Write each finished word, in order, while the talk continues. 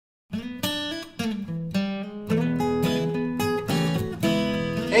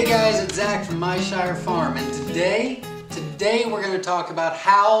Hey guys, it's Zach from Myshire Farm, and today we're going to talk about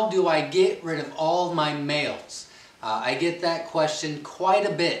how do I get rid of all my males. I get that question quite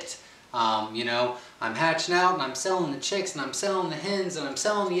a bit. You know, I'm hatching out and I'm selling the chicks and I'm selling the hens and I'm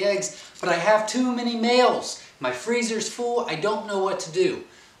selling the eggs, but I have too many males. My freezer's full, I don't know what to do.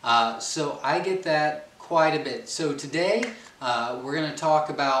 So I get that quite a bit. So today we're going to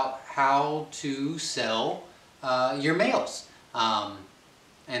talk about how to sell your males.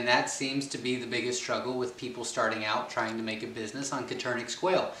 And that seems to be the biggest struggle with people starting out trying to make a business on coturnix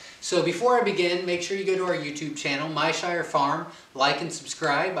quail. So before I begin, make sure you go to our YouTube channel, Myshire Farm, like and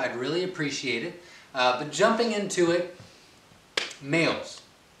subscribe. I'd really appreciate it. But jumping into it, males.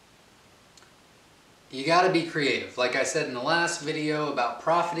 You got to be creative. Like I said in the last video about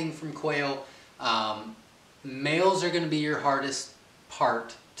profiting from quail, males are going to be your hardest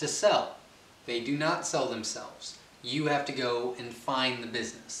part to sell. They do not sell themselves. You have to go and find the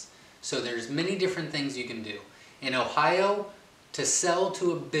business. So there's many different things you can do. In Ohio, to sell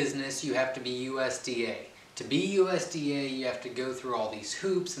to a business, you have to be USDA. To be USDA, you have to go through all these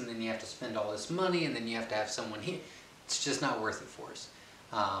hoops, and then you have to spend all this money, and then you have to have someone here. It's just not worth it for us.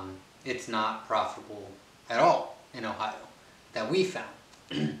 It's not profitable at all in Ohio that we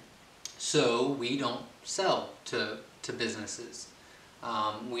found. So we don't sell to businesses.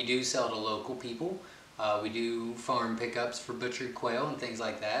 We do sell to local people. We do farm pickups for butchered quail and things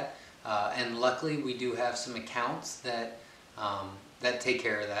like that. And luckily we do have some accounts that, that take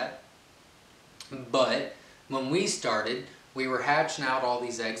care of that. But when we started, we were hatching out all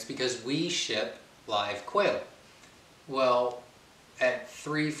these eggs because we ship live quail. Well, at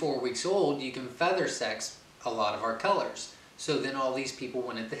 3-4 weeks old, you can feather sex a lot of our colors. So then all these people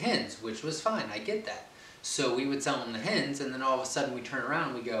wanted the hens, which was fine, I get that. So we would sell them the hens, and then all of a sudden we turn around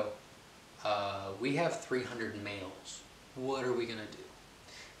and we go, we have 300 males. What are we going to do?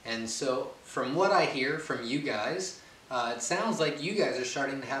 And so from what I hear from you guys, it sounds like you guys are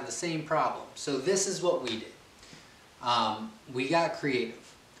starting to have the same problem. So this is what we did. We got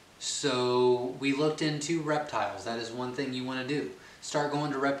creative. So we looked into reptiles. That is one thing you want to do. Start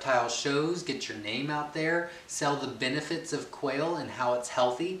going to reptile shows, get your name out there, sell the benefits of quail and how it's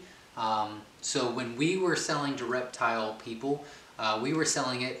healthy. So when we were selling to reptile people, we were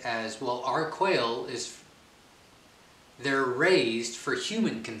selling it as, well, our quail they're raised for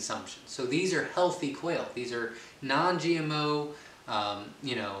human consumption. So these are healthy quail. These are non-GMO,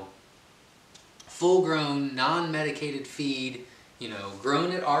 you know, full-grown, non-medicated feed, you know,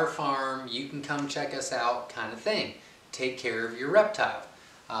 grown at our farm, you can come check us out kind of thing. Take care of your reptile.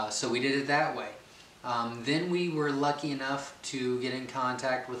 So we did it that way. Then we were lucky enough to get in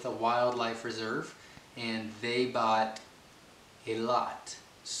contact with a wildlife reserve, and they bought a lot.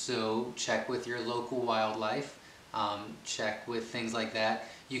 So check with your local wildlife, check with things like that.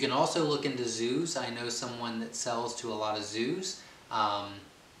 You can also look into zoos. I know someone that sells to a lot of zoos.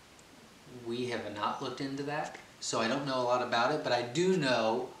 We have not looked into that, so I don't know a lot about it, but I do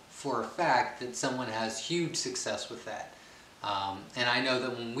know for a fact that someone has huge success with that. And I know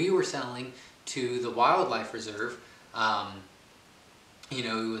that when we were selling to the wildlife reserve, you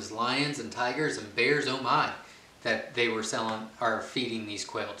know, it was lions and tigers and bears, oh my, that they were selling or feeding these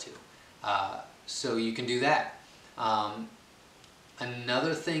quail to. So you can do that.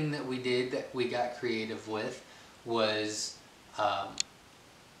 Another thing that we did that we got creative with was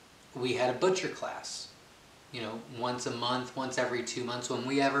we had a butcher class. You know, once a month, once every 2 months,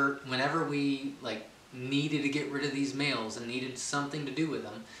 whenever we like needed to get rid of these males and needed something to do with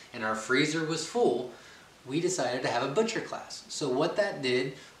them, and our freezer was full, we decided to have a butcher class. So what that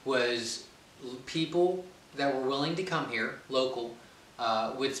did was people that were willing to come here, local,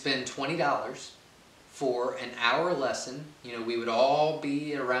 would spend $20 for an hour lesson. You know, we would all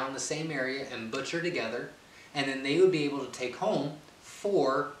be around the same area and butcher together, and then they would be able to take home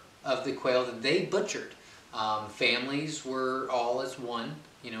 4 of the quail that they butchered. Families were all as one,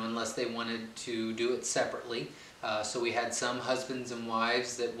 you know, unless they wanted to do it separately. So we had some husbands and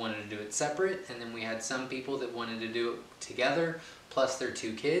wives that wanted to do it separate, and then we had some people that wanted to do it together, plus their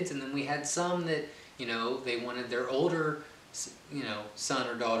 2 kids, and then we had some that, you know, they wanted their older, you know, son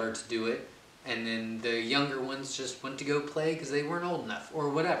or daughter to do it, and then the younger ones just went to go play because they weren't old enough, or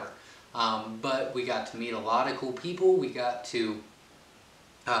whatever. But we got to meet a lot of cool people. We got to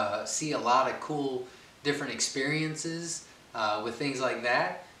see a lot of cool different experiences with things like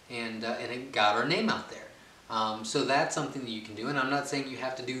that, and it got our name out there. So that's something that you can do, and I'm not saying you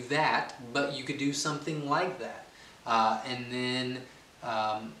have to do that, but you could do something like that. And then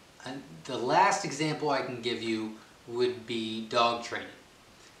the last example I can give you would be dog training.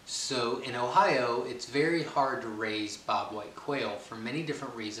 So in Ohio, it's very hard to raise bobwhite quail for many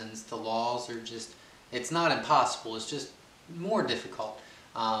different reasons. The laws are just, it's not impossible, it's just more difficult.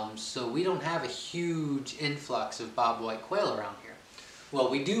 So we don't have a huge influx of bobwhite quail around here. Well,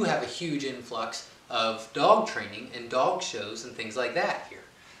 we do have a huge influx of dog training and dog shows and things like that here.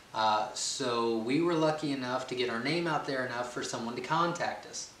 So we were lucky enough to get our name out there enough for someone to contact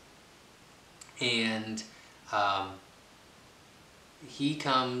us. And he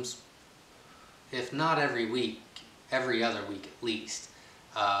comes, if not every week, every other week at least,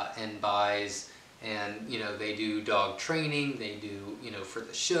 and buys, and you know, they do dog training, they do, you know, for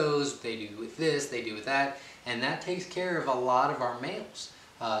the shows, they do with this, they do with that, and that takes care of a lot of our males.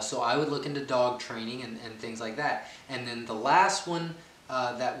 So I would look into dog training and things like that. And then the last one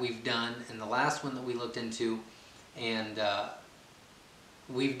that we've done, and the last one that we looked into, and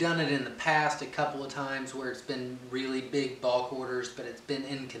we've done it in the past a couple of times where it's been really big bulk orders, but it's been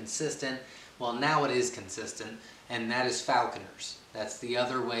inconsistent. Well, now it is consistent, and that is falconers. That's the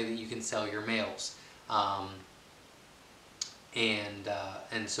other way that you can sell your males. And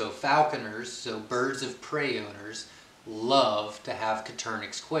so falconers, so birds of prey owners, love to have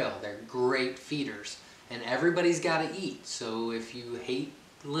coturnix quail. They're great feeders, and everybody's got to eat. So if you hate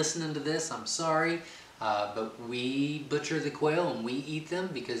listening to this, I'm sorry. But we butcher the quail and we eat them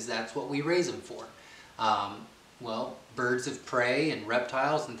because that's what we raise them for. Well, birds of prey and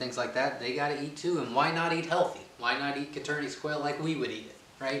reptiles and things like that, they got to eat too. And why not eat healthy? Why not eat coturnix quail like we would eat it,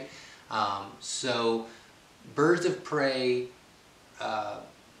 right? So birds of prey,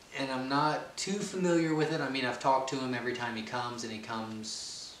 and I'm not too familiar with it. I mean, I've talked to him every time he comes, and he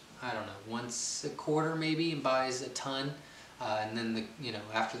comes, I don't know, once a quarter maybe, and buys a ton. And then,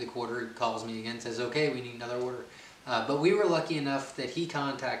 after the quarter, he calls me again and says, okay, we need another order. But we were lucky enough that he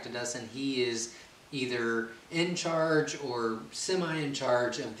contacted us, and he is either in charge or semi-in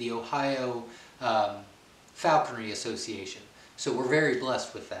charge of the Ohio Falconry Association. So we're very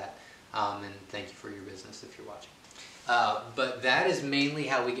blessed with that. And thank you for your business if you're watching. But that is mainly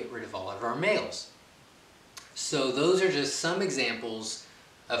how we get rid of all of our males. So those are just some examples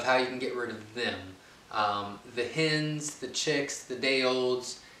of how you can get rid of them. The hens, the chicks, the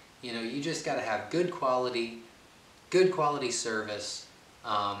day-olds, you just got to have good quality service,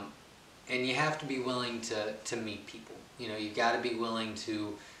 and you have to be willing to meet people. You've got to be willing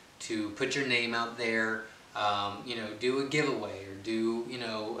to put your name out there, do a giveaway, or do,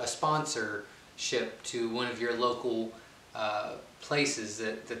 a sponsorship to one of your local places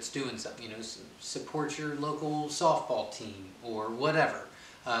that's doing something, support your local softball team or whatever.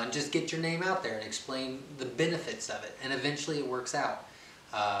 And just get your name out there and explain the benefits of it, and eventually it works out.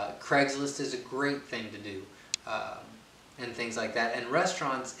 Craigslist is a great thing to do, and things like that. And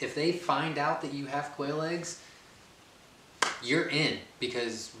restaurants, if they find out that you have quail eggs, you're in,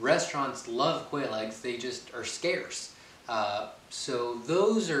 because restaurants love quail eggs. They just are scarce. So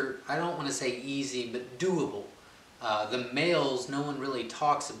those are, I don't want to say easy, but doable. The males no one really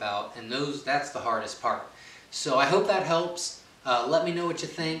talks about, and that's the hardest part. So I hope that helps. Let me know what you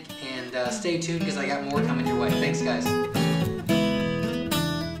think, and stay tuned because I got more coming your way. Thanks, guys.